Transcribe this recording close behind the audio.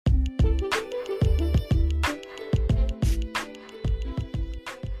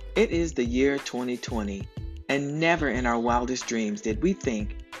It is the year 2020, and never in our wildest dreams did we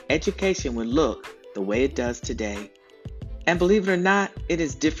think education would look the way it does today. And believe it or not, it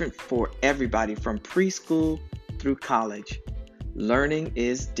is different for everybody from preschool through college. Learning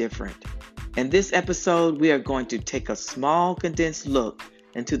is different. In this episode, we are going to take a small condensed look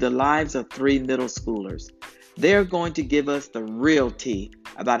into the lives of 3 middle schoolers. They're going to give us the real tea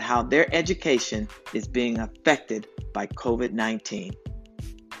about how their education is being affected by COVID-19.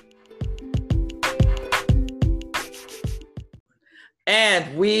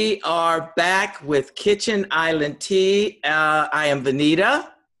 And we are back with Kitchen Island Tea. I am Vanita.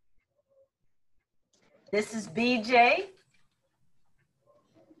 This is BJ.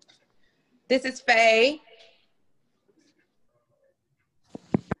 This is Faye.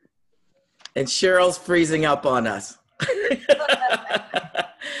 And Cheryl's freezing up on us.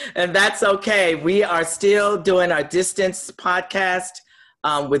 And that's okay. We are still doing our distance podcast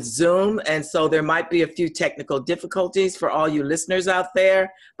with Zoom. And so there might be a few technical difficulties for all you listeners out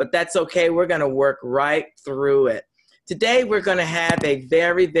there, but that's okay. We're going to work right through it. Today, we're going to have a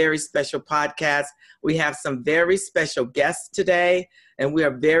very, very special podcast. We have some very special guests today, and we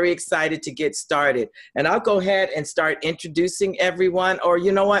are very excited to get started. And I'll go ahead and start introducing everyone, or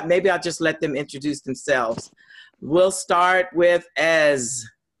you know what? Maybe I'll just let them introduce themselves. We'll start with Ez.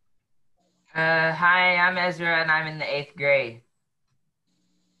 Hi, I'm Ezra, and I'm in the 8th grade.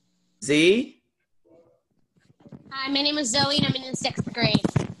 Z. Hi, my name is Zoe, and I'm in the 6th grade.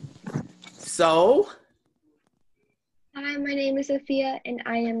 So. Hi, my name is Sophia, and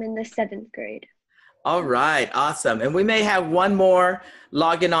I am in the 7th grade. All right, awesome. And we may have one more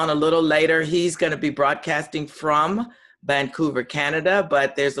logging on a little later. He's going to be broadcasting from Vancouver, Canada,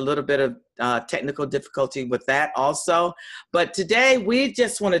 but there's a little bit of technical difficulty with that also. But today we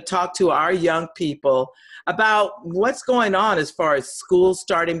just want to talk to our young people about what's going on as far as school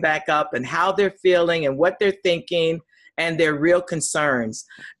starting back up and how they're feeling and what they're thinking and their real concerns.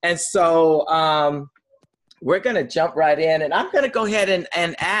 And so we're going to jump right in, and I'm going to go ahead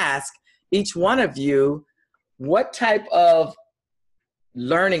and ask each one of you, what type of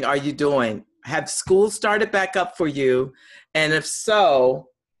learning are you doing? Have school started back up for you? And if so,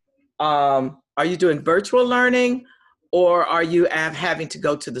 are you doing virtual learning or are you having to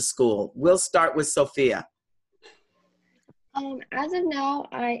go to the school? We'll start with Sophia. As of now,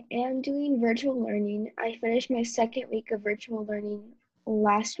 I am doing virtual learning. I finished my 2nd week of virtual learning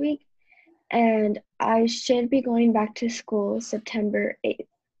last week, and I should be going back to school September 8th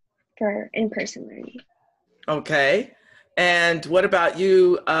for in-person learning. Okay. And what about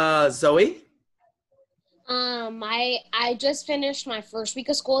you, Zoe? I just finished my 1st week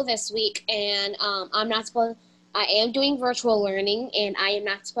of school this week, and I am doing virtual learning, and I am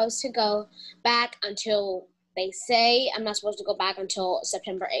not supposed to go back until they say I'm not supposed to go back until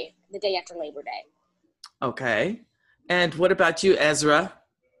September 8th, the day after Labor Day. Okay. And what about you, Ezra?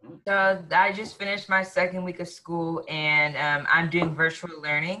 So I just finished my 2nd week of school, and I'm doing virtual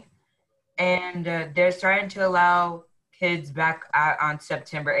learning. And they're starting to allow kids back out on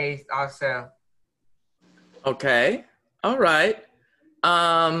September 8th also. Okay. All right.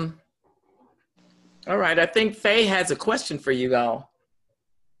 All right. I think Faye has a question for you all.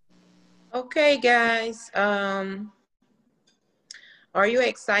 Okay, guys. Are you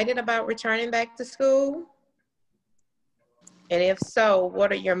excited about returning back to school? And if so,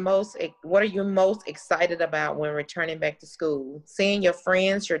 what are you most excited about when returning back to school? Seeing your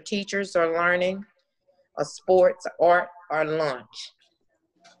friends, your teachers, or learning, or sports, art, or lunch?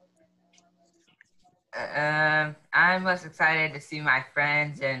 I'm most excited to see my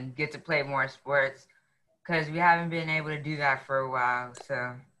friends and get to play more sports because we haven't been able to do that for a while.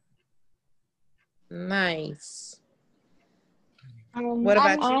 So nice. What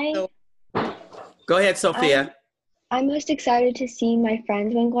about you? Go ahead, Sophia. I'm most excited to see my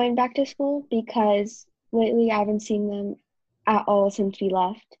friends when going back to school because lately I haven't seen them at all since we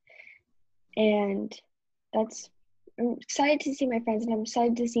left. And I'm excited to see my friends, and I'm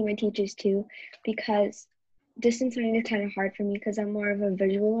excited to see my teachers too, because distance learning is kind of hard for me because I'm more of a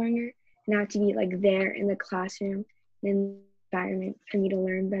visual learner, and I have to be like there in the classroom and in the environment for me to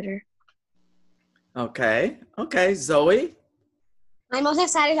learn better. Okay. Okay, Zoe? I'm most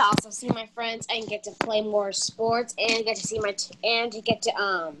excited to also see my friends and get to play more sports and get to see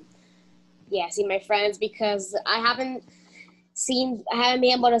see my friends because I haven't been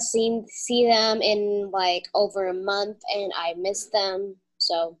able to see them in like over a month, and I miss them.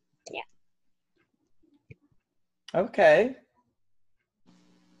 So yeah. Okay.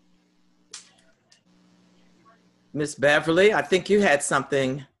 Miss Beverly, I think you had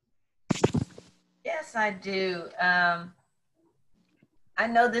something. Yes, I do. I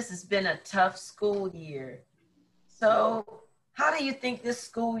know this has been a tough school year. So how do you think this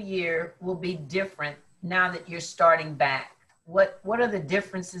school year will be different now that you're starting back? What are the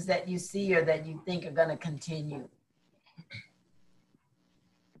differences that you see or that you think are going to continue?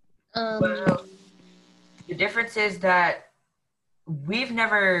 Well, the difference is that we've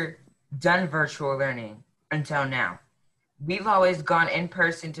never done virtual learning until now. We've always gone in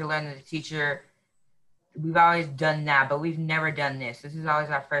person to learn the teacher. We've always done that, but we've never done this. This is always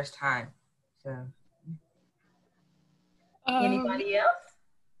our first time. So Anybody else?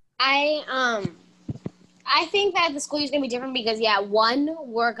 I think that the school year is gonna be different because one,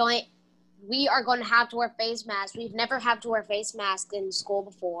 we are going to have to wear face masks. We've never had to wear face masks in school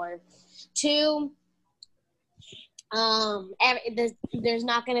before. Two, there's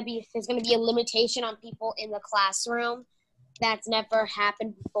gonna be a limitation on people in the classroom. That's never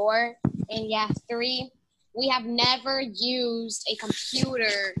happened before. And three, we have never used a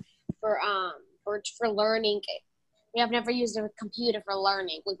computer for learning. We have never used a computer for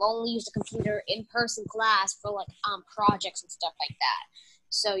learning. We've only used a computer in person class for projects and stuff like that.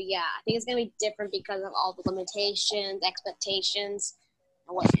 So I think it's gonna be different because of all the limitations, expectations,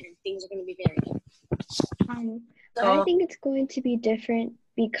 and what things are gonna be very different. I think it's going to be different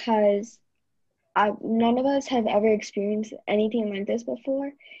because none of us have ever experienced anything like this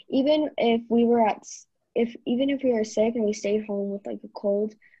before. Even if we were sick and we stayed home with a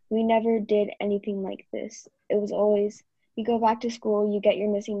cold, we never did anything like this. It was always, you go back to school, you get your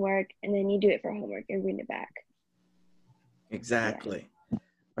missing work, and then you do it for homework and bring it back. Exactly. Yeah.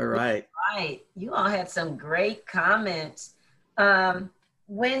 All right. Right. You all had some great comments. I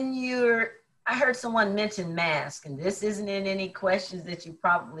heard someone mention mask, and this isn't in any questions that you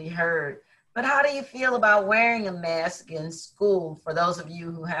probably heard, but how do you feel about wearing a mask in school for those of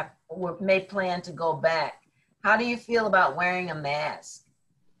you who may plan to go back? How do you feel about wearing a mask?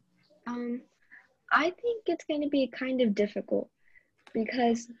 I think it's going to be kind of difficult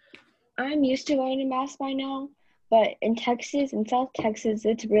because I'm used to wearing a mask by now, but in South Texas,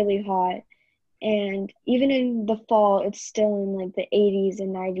 it's really hot. And even in the fall, it's still in the 80s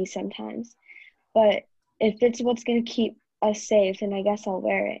and 90s sometimes. But if it's what's going to keep us safe, then I guess I'll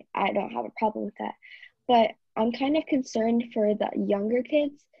wear it. I don't have a problem with that. But I'm kind of concerned for the younger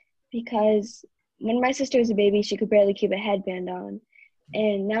kids because when my sister was a baby, she could barely keep a headband on.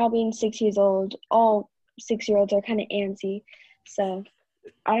 And now being 6 years old, all 6-year-olds are kind of antsy. So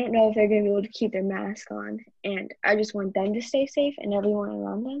I don't know if they're going to be able to keep their mask on. And I just want them to stay safe and everyone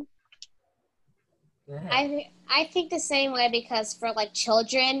around them. I think the same way because for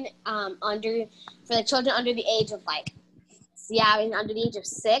children under the age of under the age of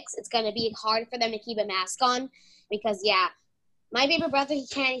 6, it's gonna be hard for them to keep a mask on because my baby brother he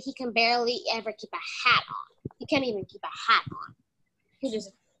can barely ever keep a hat on. He can't even keep a hat on.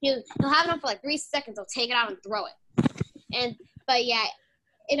 He'll have it on for 3 seconds. He'll take it out and throw it. And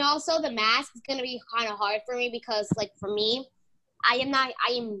also the mask is gonna be kind of hard for me because for me, I am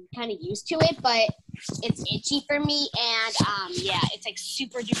kind of used to it, but it's itchy for me, and it's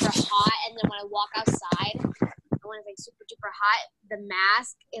super duper hot. And then when I walk outside, when it's super duper hot, the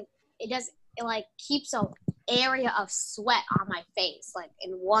mask it keeps an area of sweat on my face,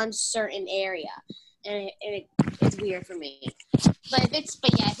 in one certain area, and it's weird for me. But if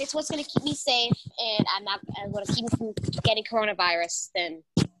it's what's gonna keep me safe, and I'm not gonna keep me from getting coronavirus, then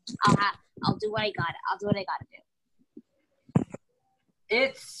I'll do what I got. I'll do what I gotta do.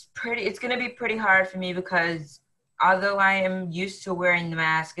 It's going to be pretty hard for me because although I am used to wearing the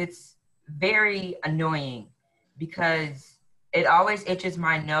mask, it's very annoying because it always itches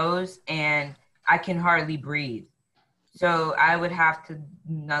my nose and I can hardly breathe. So I would have to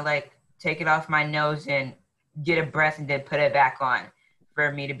take it off my nose and get a breath and then put it back on for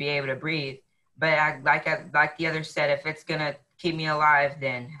me to be able to breathe. But like the other said, if it's going to keep me alive,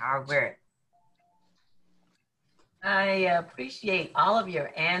 then I'll wear it. I appreciate all of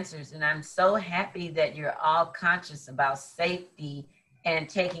your answers, and I'm so happy that you're all conscious about safety and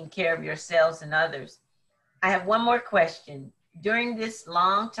taking care of yourselves and others. I have one more question. During this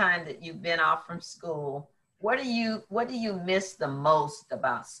long time that you've been off from school, what do you miss the most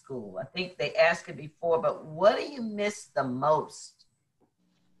about school? I think they asked it before, but what do you miss the most?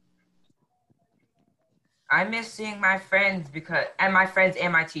 I miss seeing my friends and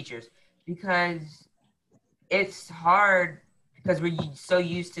my teachers because it's hard because we're so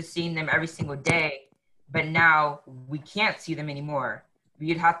used to seeing them every single day, but now we can't see them anymore.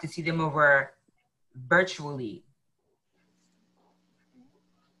 We'd have to see them over virtually.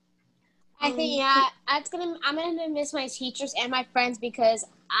 I think I'm gonna miss my teachers and my friends because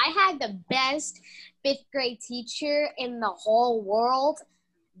I had the best fifth grade teacher in the whole world.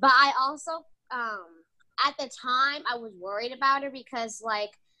 But I also at the time I was worried about her because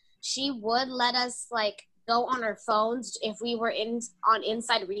like she would let us like go on our phones if we were on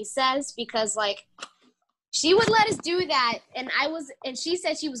inside recess because like she would let us do that and she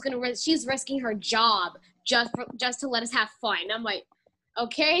said she's risking her job just to let us have fun. I'm like,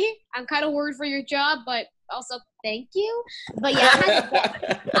 okay, I'm kind of worried for your job, but also thank you. But yeah,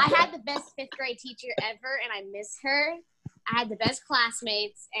 I had the best fifth grade teacher ever, and I miss her. I had the best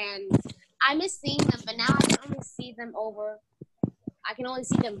classmates, and I miss seeing them. But now I can only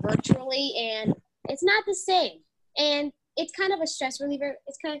see them virtually, and it's not the same. And it's kind of a stress reliever.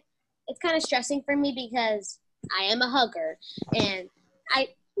 It's kind of stressing for me because I am a hugger, and I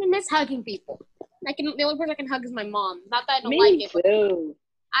miss hugging people. The only person I can hug is my mom. Not that I don't like it, but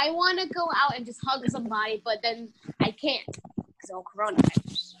I want to go out and just hug somebody, but then I can't because of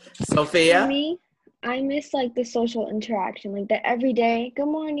coronavirus. Sophia? For me, I miss like the social interaction, like the everyday, good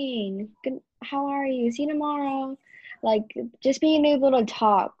morning, how are you, see you tomorrow. Like just being able to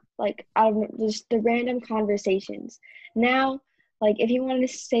talk, like out of just the random conversations. Now, like if you wanted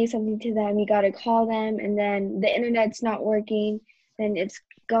to say something to them, you got to call them, and then the internet's not working, then it's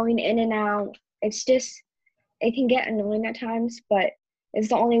going in and out. It's just, it can get annoying at times, but it's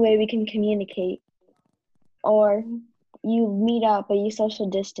the only way we can communicate. Or you meet up, but you social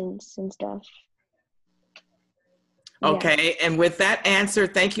distance and stuff. Okay, and with that answer,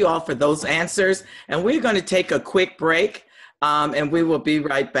 thank you all for those answers. And we're going to take a quick break, and we will be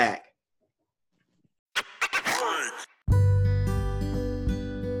right back.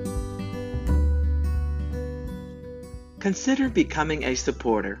 Consider becoming a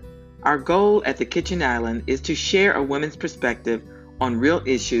supporter. Our goal at the Kitchen Island is to share a women's perspective on real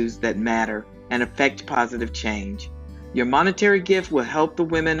issues that matter and affect positive change. Your monetary gift will help the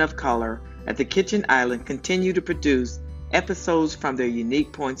women of color at the Kitchen Island continue to produce episodes from their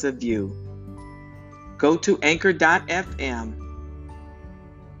unique points of view. Go to anchor.fm.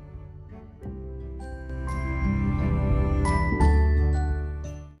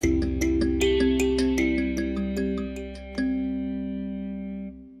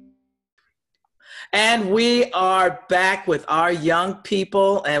 And we are back with our young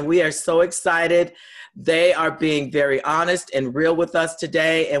people, and we are so excited. They are being very honest and real with us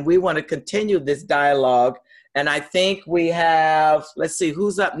today, and we want to continue this dialogue. And I think we have, let's see,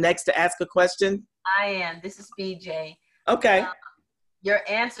 who's up next to ask a question? I am. This is BJ. Okay. Your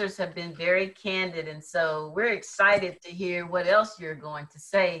answers have been very candid, and so we're excited to hear what else you're going to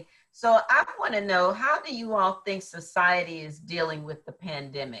say. So I want to know, how do you all think society is dealing with the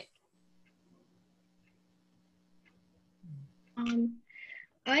pandemic?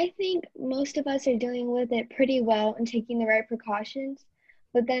 I think most of us are dealing with it pretty well and taking the right precautions.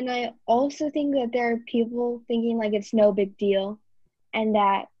 But then I also think that there are people thinking like it's no big deal, and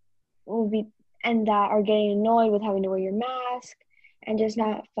that are getting annoyed with having to wear your mask and just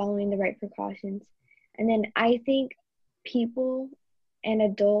not following the right precautions. And then I think people and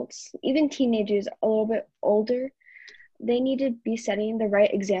adults, even teenagers a little bit older, they need to be setting the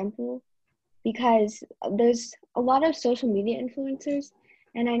right example, because there's a lot of social media influencers,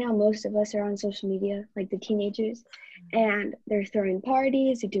 and I know most of us are on social media, like the teenagers, and they're throwing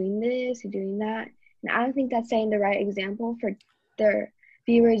parties, they're doing this, they're doing that, and I don't think that's setting the right example for their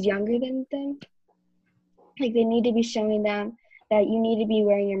viewers younger than them. Like they need to be showing them that you need to be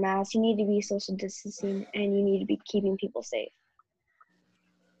wearing your mask, you need to be social distancing, and you need to be keeping people safe.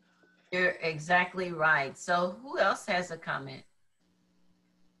 You're exactly right. So who else has a comment?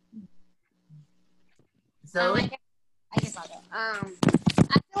 Zoe? I guess I'll go.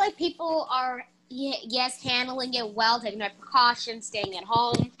 I feel like people are, yes, handling it well, taking their precautions, staying at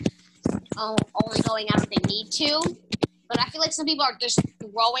home, only going out if they need to. But I feel like some people are just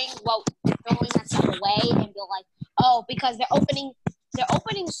throwing that stuff away and be like, oh, because they're opening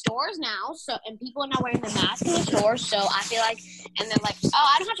stores now, so, and people are not wearing the mask in the stores, so I feel like, and they're like, oh,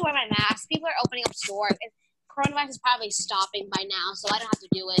 I don't have to wear my mask. People are opening up stores. Coronavirus is probably stopping by now, so I don't have to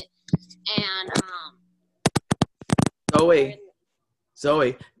do it. And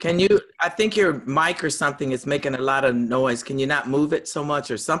Zoe, can you, I think your mic or something is making a lot of noise. Can you not move it so much,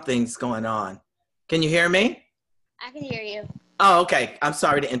 or something's going on? Can you hear me? I can hear you. Oh, okay. I'm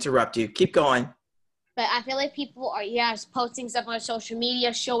sorry to interrupt you. Keep going. But I feel like people are, just posting stuff on social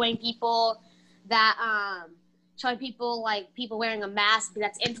media, showing people that, showing people like people wearing a mask,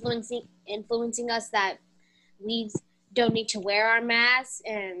 that's influencing us that we don't need to wear our masks,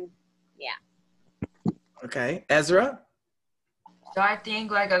 and yeah. Okay. Ezra? So I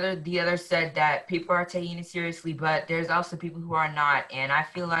think like the others said that people are taking it seriously, but there's also people who are not. And I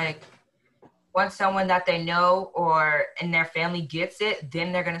feel like once someone that they know or in their family gets it,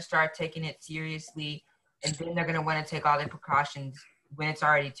 then they're gonna start taking it seriously, and then they're gonna want to take all the precautions when it's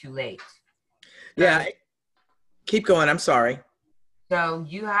already too late. Yeah, keep going. I'm sorry. So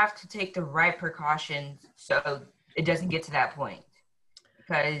you have to take the right precautions so it doesn't get to that point,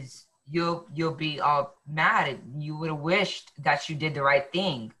 because you'll be all mad. You would have wished that you did the right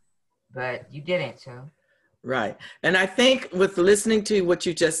thing, but you didn't. So Right. And I think with listening to what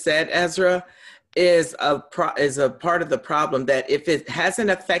you just said, Ezra, is a part of the problem, that if it hasn't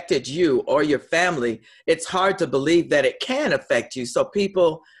affected you or your family, it's hard to believe that it can affect you. So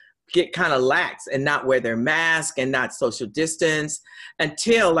people get kind of lax and not wear their mask and not social distance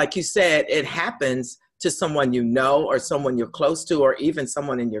until, like you said, it happens to someone you know or someone you're close to or even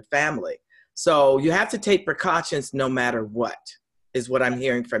someone in your family. So you have to take precautions no matter what, is what I'm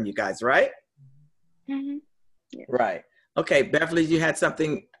hearing from you guys, right? Mm-hmm. Yeah. Right. Okay, Beverly, you had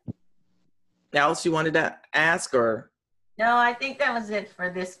something else you wanted to ask, or? No, I think that was it for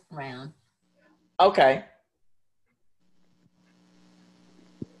this round. Okay.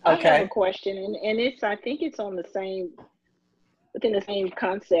 I have a Okay. question, and I think it's on the same, within the same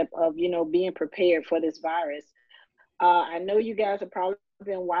concept of, being prepared for this virus. I know you guys have probably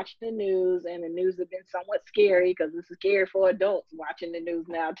been watching the news, and the news has been somewhat scary because this is scary for adults watching the news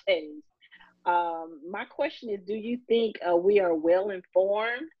nowadays. My question is, do you think we are well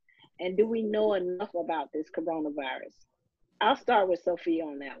informed, and do we know enough about this coronavirus? I'll start with Sophia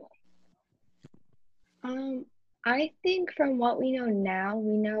on that one. I think from what we know now,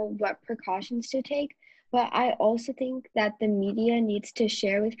 we know what precautions to take, but I also think that the media needs to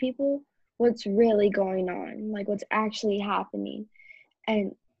share with people what's really going on, like what's actually happening.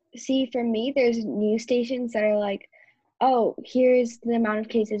 And see, for me, there's news stations that are like, oh, here's the amount of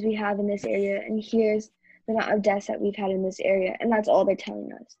cases we have in this area, and here's the amount of deaths that we've had in this area, and that's all they're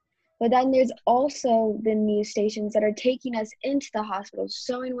telling us. But then there's also the news stations that are taking us into the hospital,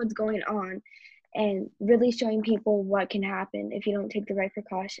 showing what's going on, and really showing people what can happen if you don't take the right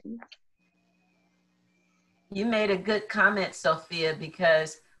precautions. You made a good comment, Sophia,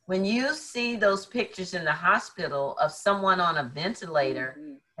 because when you see those pictures in the hospital of someone on a ventilator,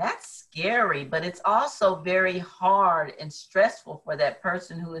 that's scary, but it's also very hard and stressful for that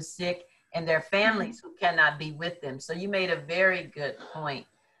person who is sick and their families who cannot be with them. So you made a very good point.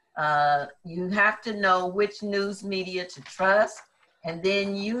 You have to know which news media to trust, and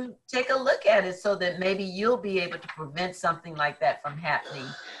then you take a look at it so that maybe you'll be able to prevent something like that from happening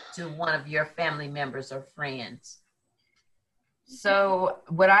to one of your family members or friends. So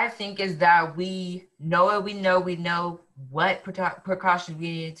what I think is that we know what precautions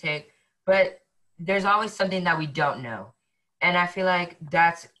we need to take, but there's always something that we don't know. And I feel like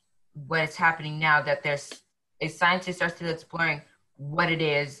that's what's happening now, that scientists are still exploring what it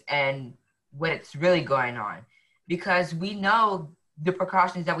is and what it's really going on. Because we know the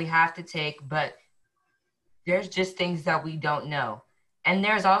precautions that we have to take, but there's just things that we don't know. And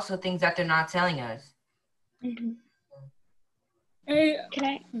there's also things that they're not telling us. Mm-hmm. Can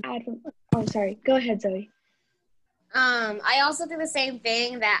I add one? Oh, sorry. Go ahead, Zoe. I also do the same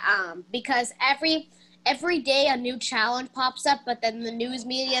thing, that because every day a new challenge pops up, but then the news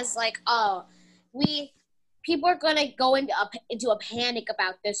media is like, oh, people are gonna go into a panic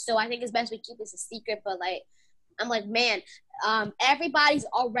about this, so I think it's best we keep this a secret. But like, I'm like, man, everybody's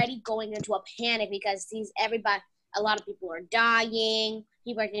already going into a panic because a lot of people are dying.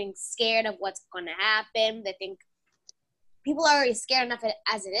 People are getting scared of what's going to happen. They think people are already scared enough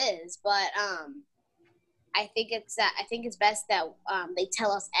as it is, but I think it's best that they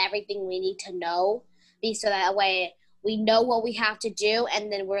tell us everything we need to know, so that way we know what we have to do,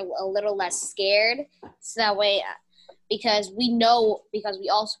 and then we're a little less scared. So that way, because we know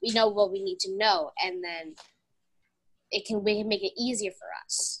what we need to know, and then we can make it easier for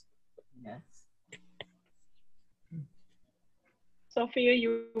us. Yes. Sophia,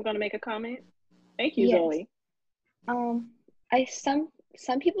 you were going to make a comment? Thank you, Yes. Zoe.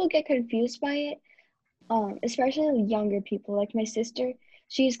 Some people get confused by it, especially younger people. Like my sister,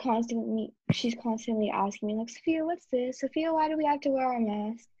 she's constantly asking me, like, Sophia, what's this? Sophia, why do we have to wear our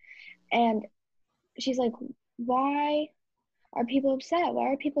mask? And she's like, why are people upset?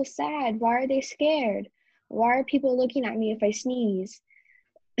 Why are people sad? Why are they scared? Why are people looking at me if I sneeze?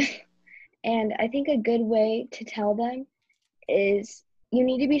 And I think a good way to tell them is you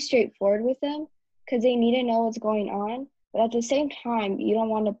need to be straightforward with them, because they need to know what's going on. But at the same time, you don't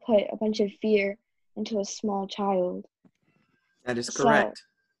want to put a bunch of fear into a small child. That is correct. So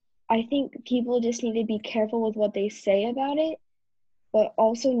I think people just need to be careful with what they say about it, but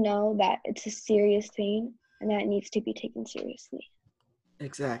also know that it's a serious thing and that it needs to be taken seriously.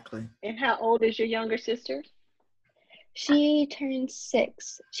 Exactly. And how old is your younger sister? She turned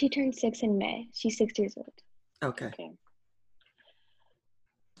 6. She turned 6 in May. She's 6 years old. Okay. Okay.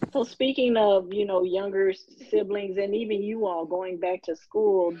 So speaking of, younger siblings and even you all going back to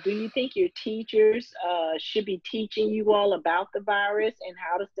school, do you think your teachers should be teaching you all about the virus and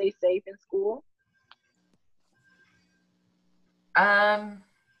how to stay safe in school? I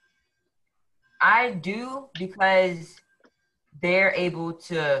do, because they're able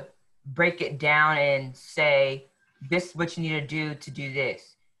to break it down and say, this is what you need to do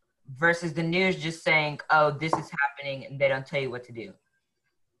this, versus the news just saying, oh, this is happening, and they don't tell you what to do.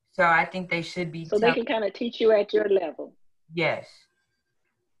 So I think they should be So they can kind of teach you at your level. Yes.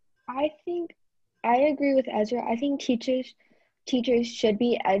 I think I agree with Ezra. I think teachers should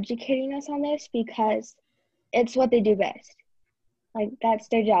be educating us on this because it's what they do best. Like, that's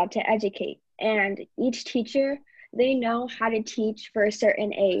their job, to educate. And each teacher, they know how to teach for a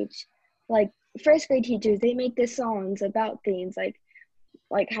certain age. Like, first grade teachers, they make the songs about things like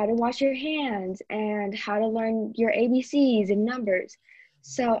how to wash your hands and how to learn your ABCs and numbers.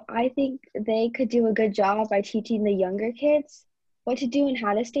 So I think they could do a good job by teaching the younger kids what to do and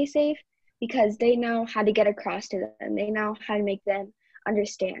how to stay safe, because they know how to get across to them. They know how to make them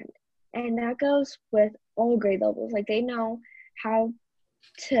understand. And that goes with all grade levels. Like, they know how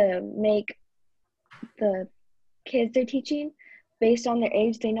to make the kids they're teaching, based on their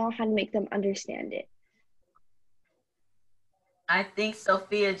age, they know how to make them understand it. I think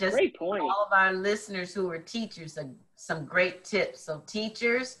Sophia just Great point. all of our listeners who are teachers some great tips. So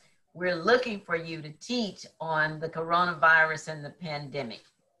teachers, we're looking for you to teach on the coronavirus and the pandemic.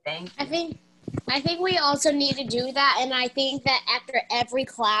 Thank you. I think we also need to do that, and I think that after every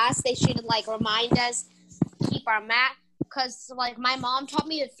class they should remind us keep our mat, because my mom taught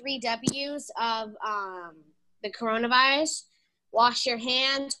me the 3 W's of the coronavirus: wash your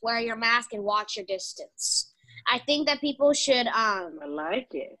hands, wear your mask, and watch your distance. I think that people should I like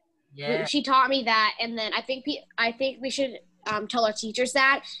it. Yeah. She taught me that, and then I think we should tell our teachers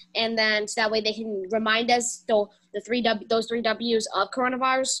that, and then so that way they can remind us those 3 W's of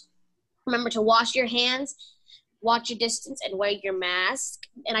coronavirus. Remember to wash your hands, watch your distance, and wear your mask.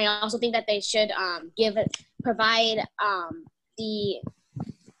 And I also think that they should provide the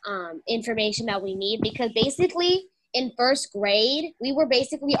information that we need, because basically in first grade we were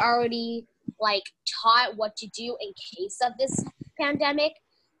basically already taught what to do in case of this pandemic,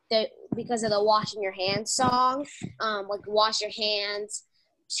 because of the washing your hands song, wash your hands,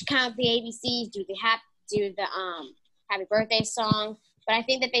 count the ABCs, do the happy birthday song. But I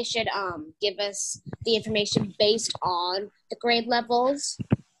think that they should give us the information based on the grade levels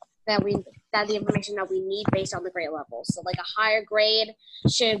the information that we need based on the grade levels. So a higher grade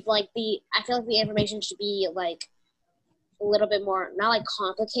should I feel like the information should be a little bit more, not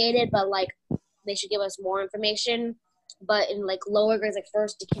complicated, but they should give us more information. But in lower grades,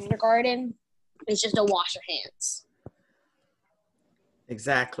 first to kindergarten, it's just to wash your hands.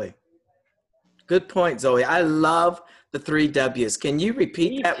 Exactly. Good point, Zoe. I love the 3 W's. Can you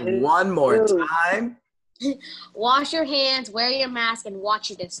repeat that one more time? Wash your hands, wear your mask, and watch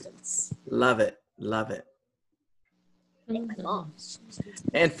your distance. Love it. Love it. Mm-hmm.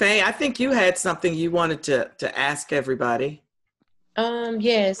 And Faye, I think you had something you wanted to ask everybody.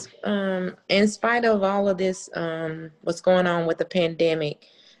 Yes. In spite of all of this, what's going on with the pandemic,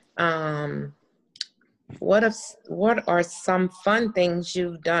 what are some fun things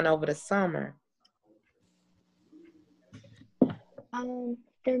you've done over the summer?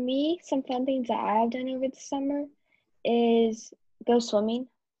 For me, some fun things that I have done over the summer is go swimming.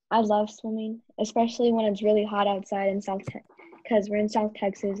 I love swimming, especially when it's really hot outside in because we're in South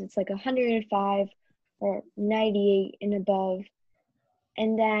Texas. It's 105 or 98 and above.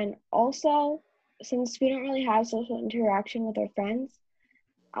 And then also, since we don't really have social interaction with our friends,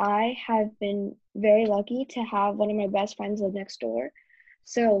 I have been very lucky to have one of my best friends live next door.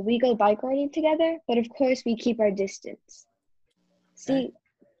 So we go bike riding together, but of course we keep our distance. See,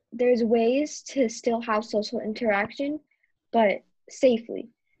 there's ways to still have social interaction, but safely.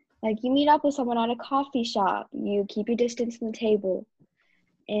 You meet up with someone at a coffee shop, you keep your distance from the table,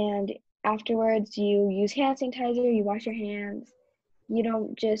 and afterwards you use hand sanitizer, you wash your hands. You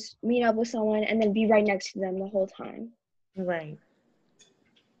don't just meet up with someone and then be right next to them the whole time. Right.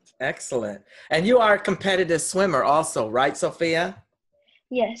 Excellent. And you are a competitive swimmer also, right, Sophia?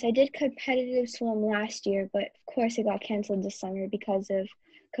 Yes, I did competitive swim last year, but of course it got canceled this summer because of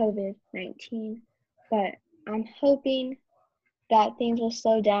COVID-19. But I'm hoping that things will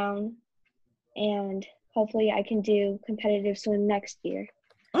slow down and hopefully I can do competitive swim next year.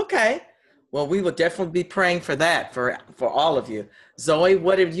 Okay. Well, we will definitely be praying for that for all of you. Zoe,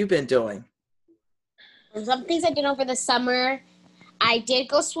 what have you been doing? Some things I did over the summer. I did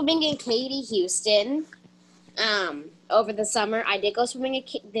go swimming in Katy, Houston. Over the summer, I did go swimming.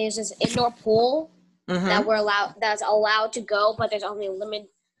 There's this indoor pool that that's allowed to go, but there's only a limit.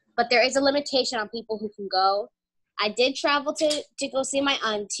 But there is a limitation on people who can go. I did travel to go see my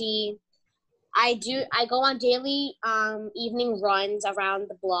auntie. I go on daily evening runs around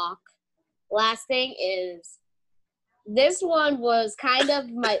the block. Last thing is, this one was kind of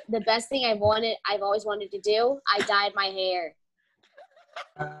the best thing I've always wanted to do. I dyed my hair.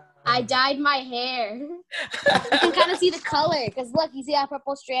 I dyed my hair. You can kind of see the color because look, you see that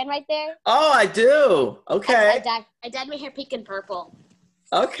purple strand right there? Oh, I do. Okay. I dyed my hair pink and purple.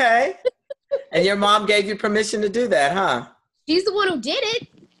 Okay. And your mom gave you permission to do that, huh? She's the one who did it.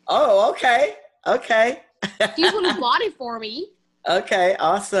 Oh, okay. Okay. She's the one who bought it for me. Okay,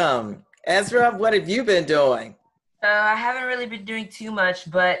 awesome. Ezra, what have you been doing? I haven't really been doing too much,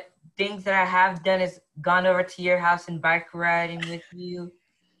 but things that I have done is gone over to your house and bike riding with you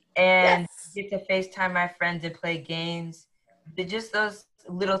and get to FaceTime my friends and play games. Just those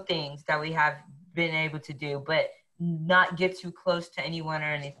little things that we have been able to do, but not get too close to anyone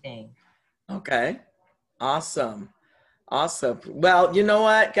or anything. Okay. Awesome. Awesome. Well, you know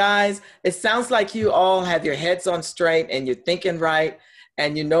what, guys? It sounds like you all have your heads on straight and you're thinking right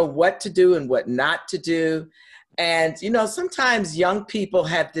and you know what to do and what not to do. And, you know, sometimes young people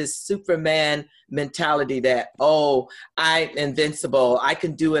have this Superman mentality that, oh, I'm invincible. I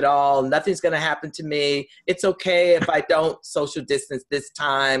can do it all. Nothing's going to happen to me. It's okay if I don't social distance this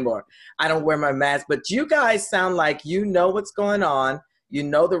time or I don't wear my mask. But you guys sound like you know what's going on. You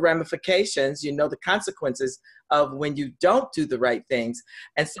know the ramifications. You know the consequences of when you don't do the right things.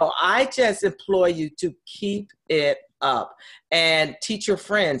 And so I just implore you to keep it up and teach your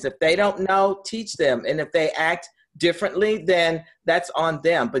friends. If they don't know, teach them. And if they act differently, then that's on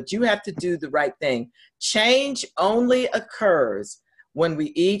them. But you have to do the right thing. Change only occurs when we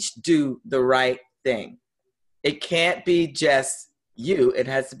each do the right thing. It can't be just you. It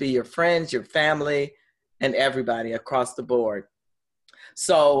has to be your friends, your family, and everybody across the board.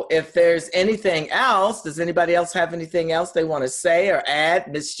 So if there's anything else, does anybody else have anything else they want to say or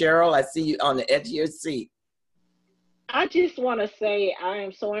add? Miss Cheryl, I see you on the edge of your seat. I just want to say I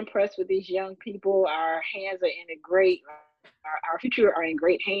am so impressed with these young people. Our hands are in our future are in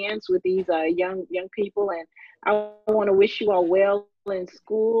great hands with these young people. And I want to wish you all well in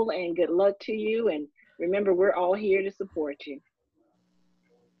school and good luck to you. And remember, we're all here to support you.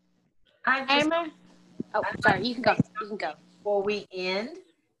 Sorry, you can go. You can go. Before we end,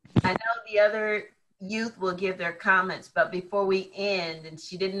 I know the other youth will give their comments, but before we end, and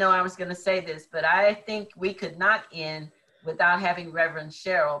she didn't know I was going to say this, but I think we could not end without having Reverend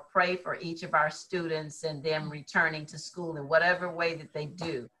Cheryl pray for each of our students and them returning to school in whatever way that they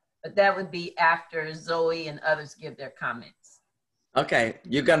do. But that would be after Zoe and others give their comments. Okay,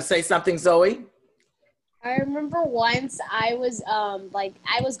 you're going to say something, Zoe? I remember once I was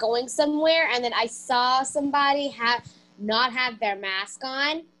I was going somewhere and then I saw somebody not have their mask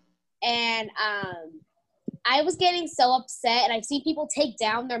on, and I was getting so upset, and I see people take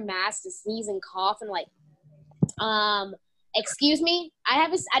down their masks to sneeze and cough and like, excuse me. I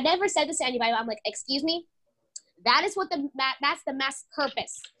never said this to anybody, but I'm like, excuse me. That is what that's the mask's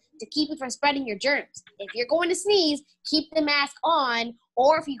purpose, to keep you from spreading your germs. If you're going to sneeze, keep the mask on,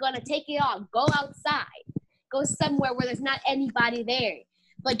 or if you're going to take it off, go outside. Go somewhere where there's not anybody there.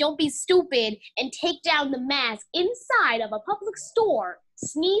 But don't be stupid and take down the mask inside of a public store,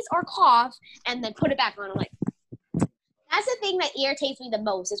 sneeze or cough, and then put it back on. I'm like, that's the thing that irritates me the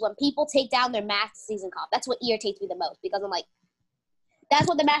most, is when people take down their masks, sneeze and cough. That's what irritates me the most, because I'm like, that's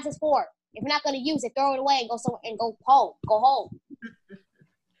what the mask is for. If you're not going to use it, throw it away and go somewhere and go home. Go home.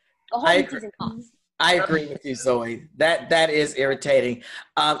 Go home and sneeze and cough. I agree with you, Zoe. That is irritating.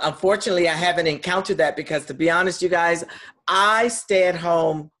 Unfortunately, I haven't encountered that because, to be honest, you guys, I stay at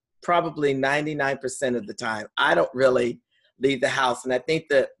home probably 99% of the time. I don't really leave the house. And I think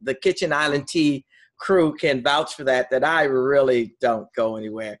the Kitchen Island Tea crew can vouch for that I really don't go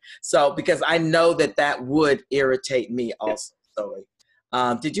anywhere. So, because I know that would irritate me also,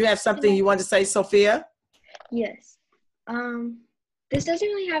 Zoe. Did you have something you wanted to say, Sophia? Yes. This doesn't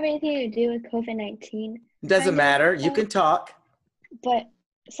really have anything to do with COVID-19. Doesn't matter. You can talk. But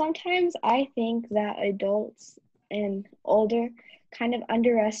sometimes I think that adults and older kind of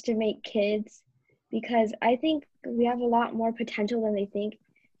underestimate kids, because I think we have a lot more potential than they think.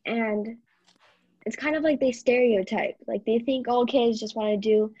 And it's kind of like they stereotype. Like they think all kids just want to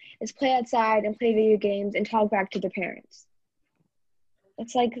do is play outside and play video games and talk back to their parents.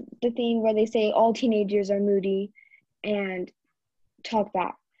 It's like the thing where they say all teenagers are moody and talk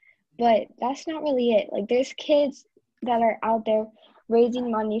back. But that's not really it. Like there's kids that are out there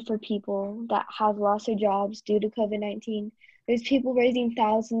raising money for people that have lost their jobs due to COVID-19. There's people raising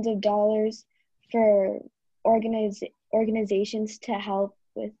thousands of dollars for organizations to help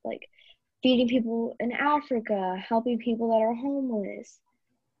with like feeding people in Africa, helping people that are homeless.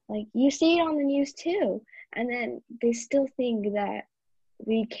 Like you see it on the news too. And then they still think that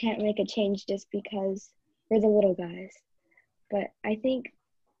we can't make a change just because we're the little guys. But I think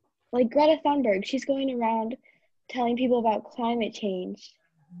like Greta Thunberg, she's going around telling people about climate change,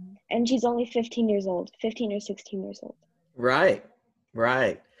 and she's only 15 years old, 15 or 16 years old. Right,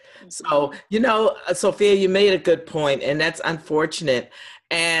 right. So, Sophia, you made a good point, and that's unfortunate.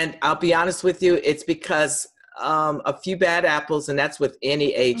 And I'll be honest with you, it's because a few bad apples, and that's with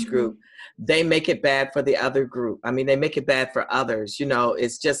any age group, they make it bad for the other group. I mean, they make it bad for others.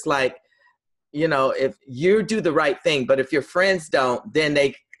 It's just like, if you do the right thing, but if your friends don't, then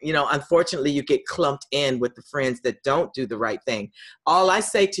they, unfortunately, you get clumped in with the friends that don't do the right thing. All I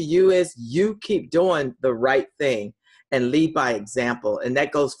say to you is you keep doing the right thing and lead by example. And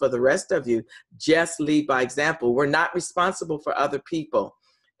that goes for the rest of you. Just lead by example. We're not responsible for other people.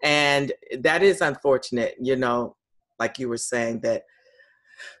 And that is unfortunate, like you were saying, that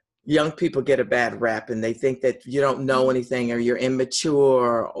young people get a bad rap and they think that you don't know anything or you're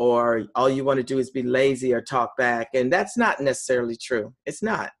immature or all you want to do is be lazy or talk back. And that's not necessarily true. It's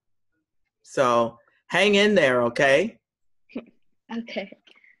not. So hang in there, okay? Okay.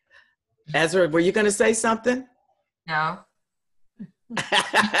 Ezra, were you going to say something? No.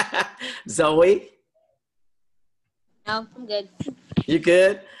 Zoe? No, I'm good. You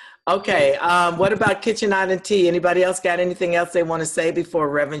good? Okay. What about Kitchen Island Tea? Anybody else got anything else they want to say before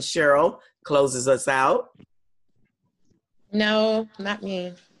Reverend Cheryl closes us out? No, not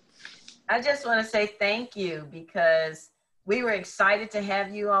me. I just want to say thank you because we were excited to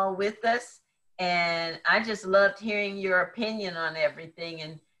have you all with us. And I just loved hearing your opinion on everything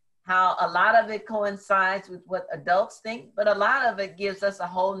and how a lot of it coincides with what adults think, but a lot of it gives us a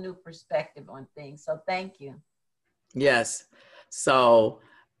whole new perspective on things. So thank you. Yes. So,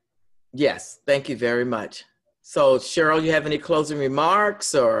 yes, thank you very much. So, Cheryl, you have any closing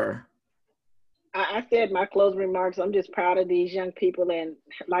remarks or? I said my closing remarks. I'm just proud of these young people. And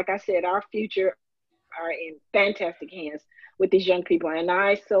like I said, our future are in fantastic hands with these young people. And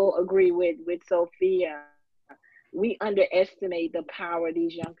I so agree with Sophia. We underestimate the power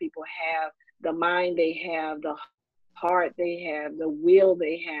these young people have, the mind they have, the heart they have, the will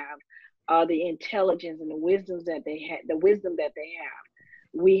they have, the intelligence and the wisdom that they have.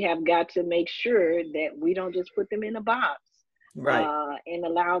 We have got to make sure that we don't just put them in a box, right, and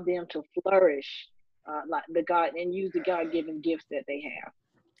allow them to flourish, like and use the God-given gifts that they have.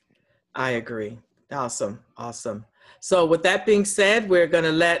 I agree. Awesome. Awesome. So with that being said, we're going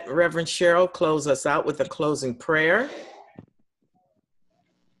to let Reverend Cheryl close us out with a closing prayer.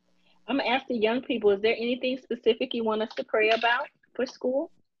 I'm going to ask the young people, is there anything specific you want us to pray about for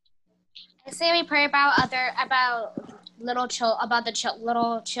school? I say we pray about little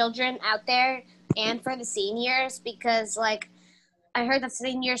children out there and for the seniors, because like I heard that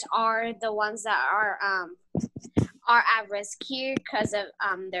seniors are the ones that are at risk here because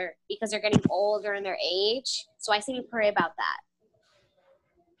they're getting older in their age. So I say we pray about that.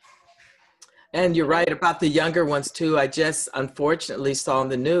 And you're right about the younger ones too. I just unfortunately saw in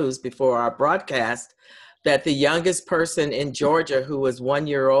the news before our broadcast that the youngest person in Georgia who was 1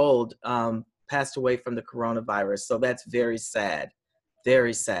 year old passed away from the coronavirus. So that's very sad.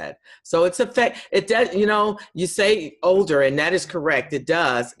 Very sad. So it does, you say older, and that is correct. It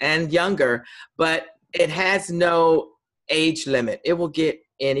does, and younger, but it has no age limit. It will get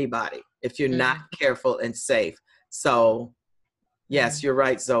anybody if you're not careful and safe. So yes, you're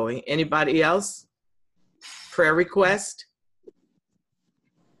right, Zoe. Anybody else? Prayer request?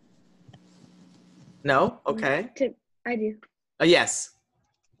 No? Okay. I do. Yes.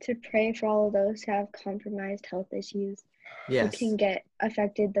 To pray for all of those who have compromised health issues. Yes. Who can get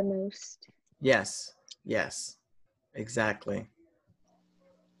affected the most. Yes. Yes. Exactly.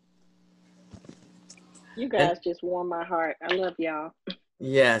 You guys just warm my heart. I love y'all.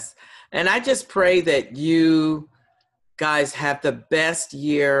 Yes. And I just pray that you guys have the best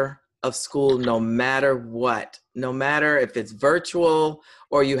year of school no matter what. No matter if it's virtual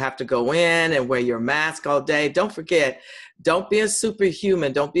or you have to go in and wear your mask all day. Don't forget, don't be a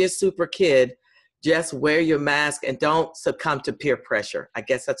superhuman. Don't be a super kid. Just wear your mask and don't succumb to peer pressure. I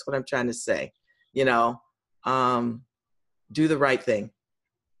guess that's what I'm trying to say. you know, do the right thing.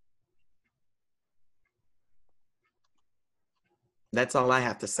 That's all I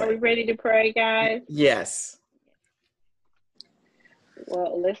have to say. Are we ready to pray, guys? Yes.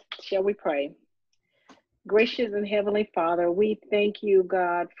 Well, shall we pray? Gracious and Heavenly Father, we thank you,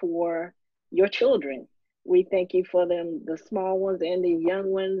 God, for your children. We thank you for them, the small ones and the young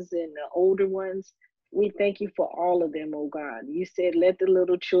ones and the older ones. We thank you for all of them, oh God. You said, let the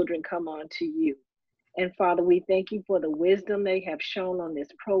little children come on to you. And Father, we thank you for the wisdom they have shown on this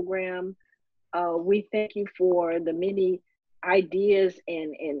program. We thank you for the many ideas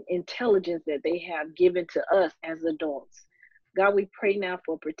and intelligence that they have given to us as adults. God, we pray now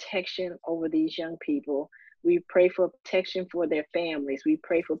for protection over these young people. We pray for protection for their families. We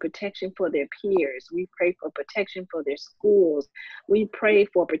pray for protection for their peers. We pray for protection for their schools. We pray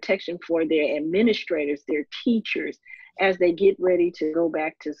for protection for their administrators, their teachers, as they get ready to go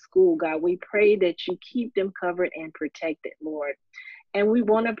back to school. God, we pray that you keep them covered and protected, Lord. And we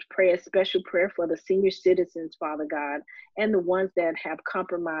want to pray a special prayer for the senior citizens, Father God, and the ones that have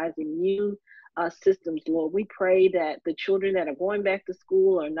compromised immune systems, Lord. We pray that the children that are going back to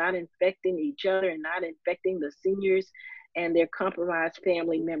school are not infecting each other and not infecting the seniors and their compromised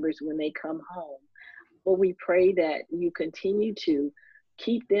family members when they come home. Lord, we pray that you continue to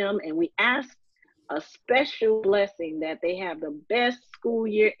keep them, and we ask a special blessing that they have the best school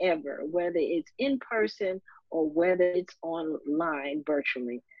year ever, whether it's in person or whether it's online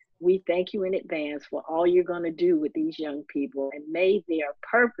virtually. We thank you in advance for all you're going to do with these young people, and may their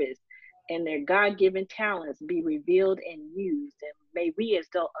purpose and their God-given talents be revealed and used, and may we as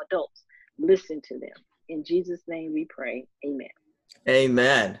adults listen to them. In Jesus' name we pray. Amen.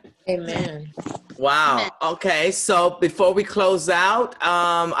 Amen. Amen. Wow. Okay. So before we close out,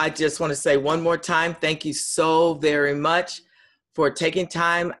 I just want to say one more time, thank you so very much for taking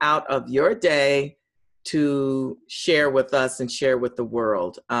time out of your day to share with us and share with the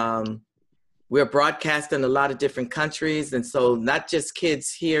world. We're broadcast in a lot of different countries. And so not just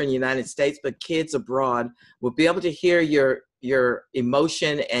kids here in the United States, but kids abroad will be able to hear your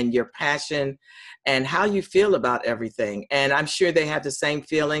emotion and your passion and how you feel about everything. And I'm sure they have the same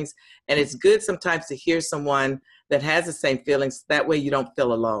feelings. And it's good sometimes to hear someone that has the same feelings. That way you don't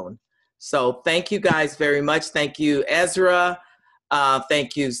feel alone. So thank you guys very much. Thank you, Ezra.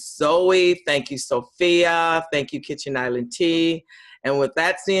 Thank you, Zoe. Thank you, Sophia. Thank you, Kitchen Island Tea. And with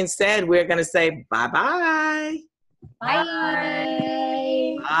that being said, we're going to say bye-bye.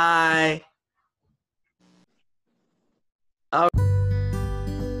 Bye. Bye.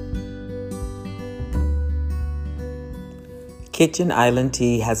 Kitchen Island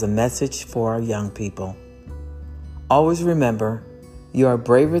Tea has a message for our young people. Always remember, you are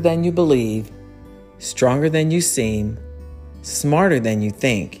braver than you believe, stronger than you seem, smarter than you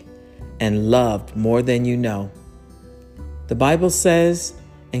think, and loved more than you know. The Bible says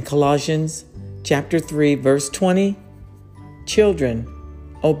in Colossians chapter 3, verse 20, "Children,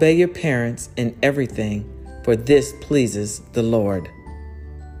 obey your parents in everything, for this pleases the Lord."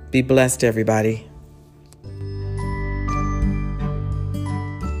 Be blessed, everybody.